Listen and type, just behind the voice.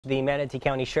The Manatee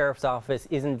County Sheriff's Office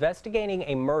is investigating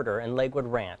a murder in Lakewood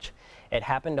Ranch. It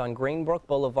happened on Greenbrook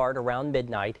Boulevard around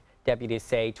midnight. Deputies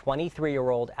say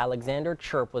 23-year-old Alexander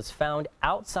Chirp was found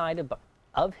outside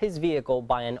of his vehicle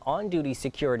by an on-duty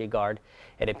security guard.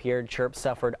 It appeared Chirp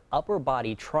suffered upper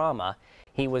body trauma.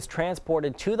 He was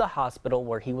transported to the hospital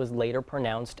where he was later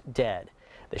pronounced dead.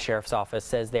 The Sheriff's Office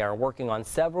says they are working on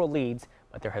several leads,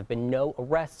 but there have been no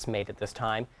arrests made at this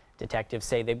time. Detectives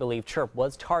say they believe Chirp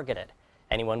was targeted.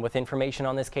 Anyone with information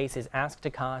on this case is asked to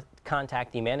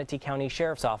contact the Manatee County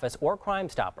Sheriff's Office or Crime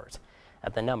Stoppers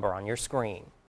at the number on your screen.